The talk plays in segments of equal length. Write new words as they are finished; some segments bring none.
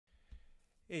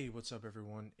Hey, what's up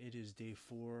everyone? It is day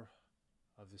 4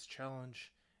 of this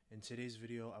challenge. In today's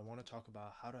video, I want to talk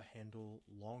about how to handle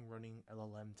long-running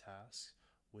LLM tasks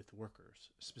with workers,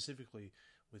 specifically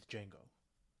with Django.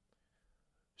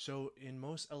 So in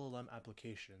most LLM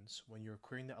applications, when you're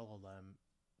querying the LLM,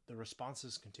 the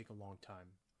responses can take a long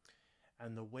time.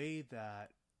 And the way that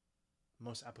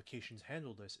most applications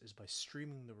handle this is by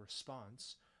streaming the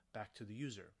response back to the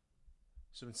user.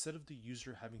 So instead of the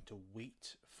user having to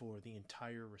wait for the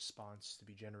entire response to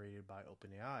be generated by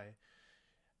OpenAI,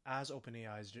 as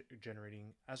OpenAI is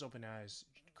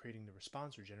creating the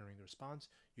response or generating the response,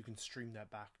 you can stream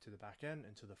that back to the back end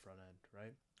and to the front end,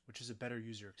 right? Which is a better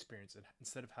user experience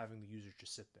instead of having the user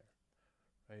just sit there,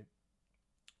 right?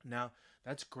 Now,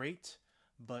 that's great,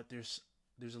 but there's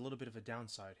a little bit of a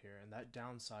downside here, and that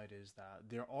downside is that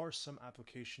there are some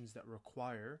applications that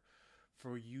require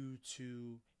for you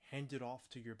to hand it off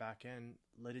to your back end,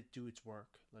 let it do its work,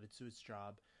 let it do its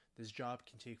job. This job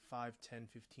can take 5, 10,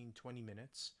 15, 20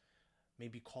 minutes,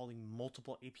 maybe calling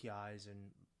multiple APIs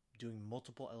and doing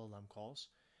multiple LLM calls.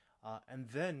 And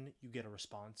then you get a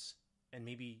response, and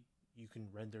maybe you can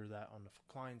render that on the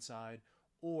client side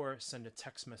or send a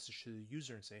text message to the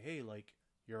user and say, hey, like,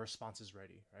 your response is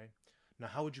ready, right? Now,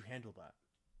 how would you handle that?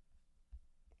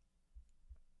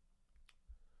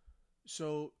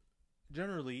 So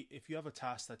generally, if you have a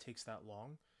task that takes that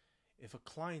long, if a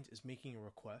client is making a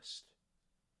request,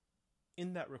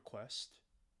 in that request,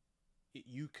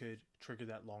 you could trigger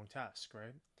that long task,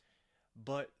 right?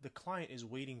 But the client is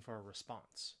waiting for a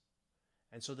response.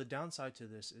 And so the downside to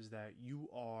this is that you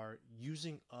are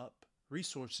using up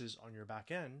resources on your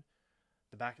back end,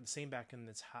 the same back end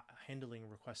that's handling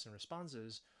requests and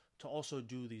responses, to also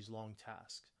do these long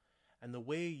tasks. And the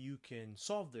way you can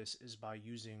solve this is by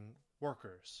using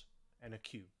workers and a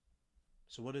queue.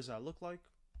 So what does that look like?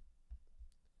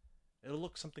 It'll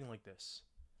look something like this.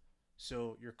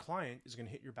 So your client is going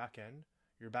to hit your back end.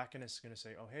 Your back end is going to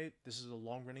say, oh, hey, this is a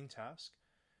long running task.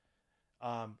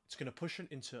 It's going to push it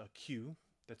into a queue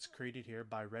that's created here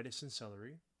by Redis and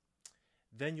Celery.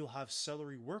 Then you'll have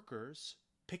Celery workers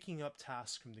picking up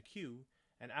tasks from the queue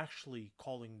and actually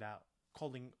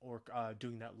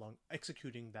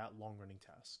executing that long running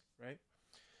task, right?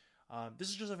 This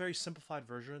is just a very simplified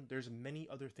version. There's many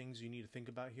other things you need to think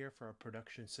about here for a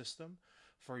production system.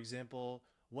 For example,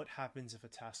 what happens if a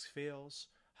task fails?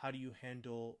 How do you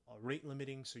handle rate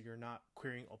limiting so you're not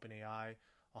querying OpenAI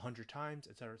 100 times,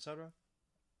 etc., etc.?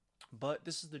 But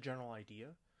this is the general idea.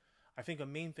 I think a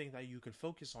main thing that you can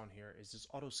focus on here is this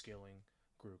auto-scaling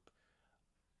group.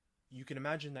 You can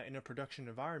imagine that in a production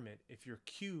environment, if your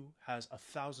queue has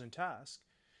 1,000 tasks,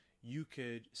 you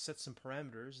could set some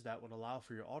parameters that would allow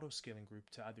for your auto-scaling group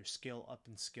to either scale up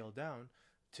and scale down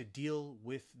to deal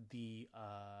with the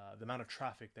amount of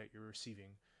traffic that you're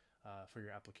receiving for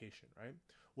your application, right?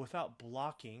 Without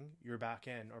blocking your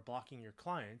backend or blocking your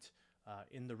client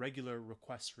in the regular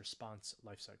request response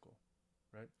lifecycle,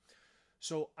 right?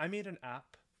 So I made an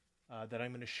app that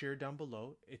I'm going to share down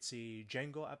below. It's a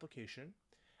Django application.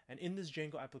 And in this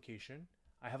Django application,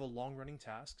 I have a long-running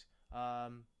task.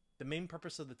 The main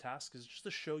purpose of the task is just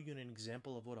to show you an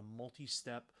example of what a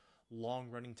multi-step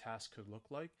long-running task could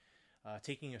look like.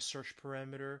 Taking a search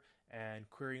parameter and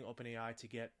querying OpenAI to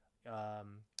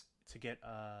get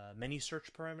many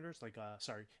search parameters,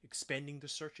 expanding the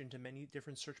search into many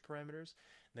different search parameters,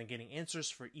 and then getting answers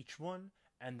for each one,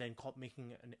 and then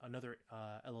making another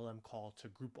LLM call to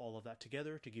group all of that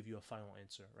together to give you a final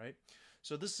answer, right?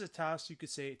 So this is a task you could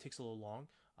say it takes a little long,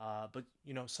 but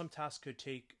some tasks could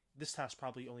take. This task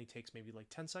probably only takes maybe like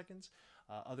 10 seconds.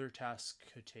 Other tasks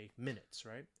could take minutes,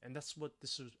 right? And that's what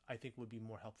this is, I think, would be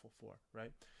more helpful for,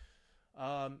 right?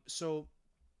 So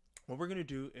what we're going to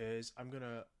do is I'm going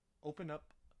to open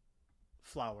up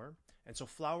Flower. And so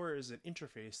Flower is an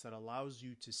interface that allows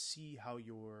you to see how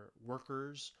your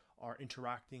workers are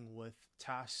interacting with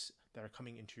tasks that are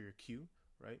coming into your queue,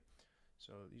 right?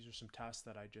 So these are some tasks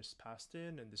that I just passed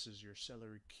in, and this is your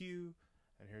Celery queue,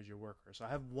 and here's your worker. So I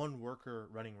have one worker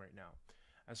running right now.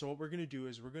 And so what we're going to do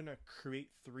is we're going to create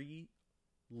 3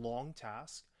 long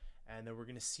tasks, and then we're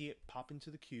going to see it pop into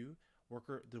the queue.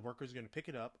 The worker is going to pick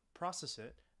it up, process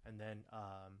it, and then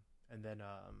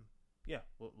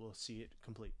we'll see it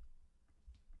complete.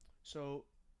 So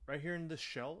right here in this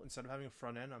shell, instead of having a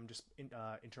front end, I'm just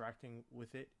interacting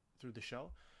with it through the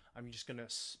shell. I'm just going to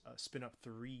spin up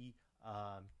 3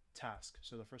 tasks.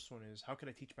 So the first one is, how can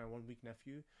I teach my 1-week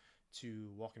nephew to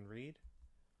walk and read?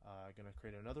 I'm going to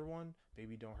create another one,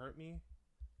 baby don't hurt me,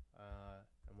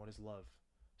 and what is love?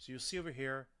 So you'll see over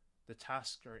here, the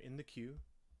tasks are in the queue.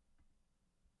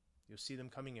 You'll see them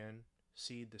coming in,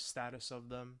 see the status of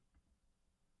them,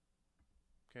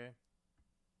 okay?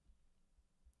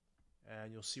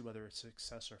 And you'll see whether it's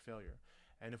success or failure.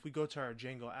 And if we go to our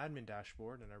Django admin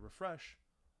dashboard and I refresh,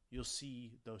 you'll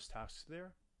see those tasks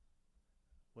there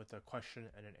with a question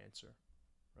and an answer,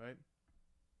 right?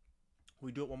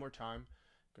 We do it one more time.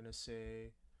 I'm gonna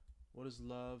say, what is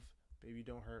love? Baby,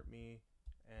 don't hurt me.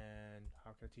 And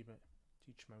how can I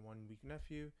teach my 1 week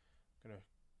nephew? I'm gonna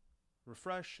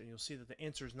refresh, and you'll see that the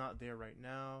answer is not there right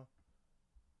now.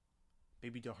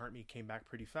 Baby, don't hurt me came back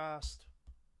pretty fast.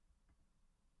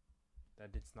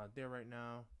 That it's not there right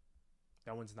now.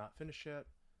 That one's not finished yet.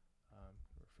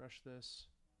 Refresh this.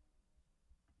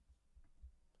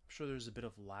 I'm sure there's a bit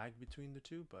of lag between the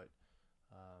two, but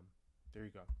there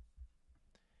you go.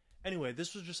 Anyway,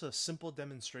 this was just a simple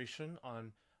demonstration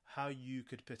on how you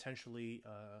could potentially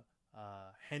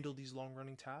handle these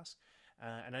long-running tasks.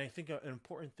 And I think an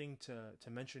important thing to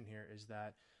mention here is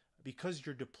that because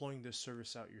you're deploying this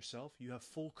service out yourself, you have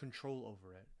full control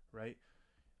over it, right?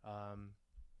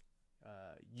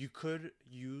 You could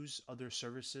use other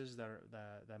services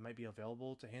that might be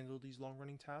available to handle these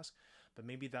long-running tasks, but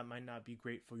maybe that might not be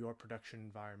great for your production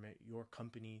environment, your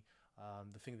company,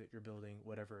 the thing that you're building,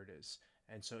 whatever it is.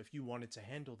 And so if you wanted to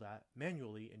handle that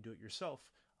manually and do it yourself,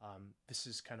 this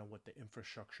is kind of what the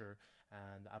infrastructure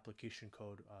and the application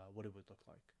code, what it would look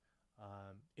like.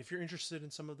 If you're interested in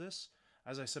some of this,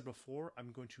 as I said before,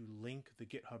 I'm going to link the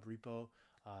GitHub repo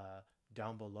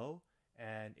down below.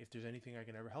 And if there's anything I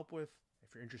can ever help with,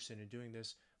 if you're interested in doing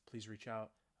this, please reach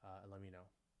out and let me know.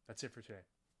 That's it for today.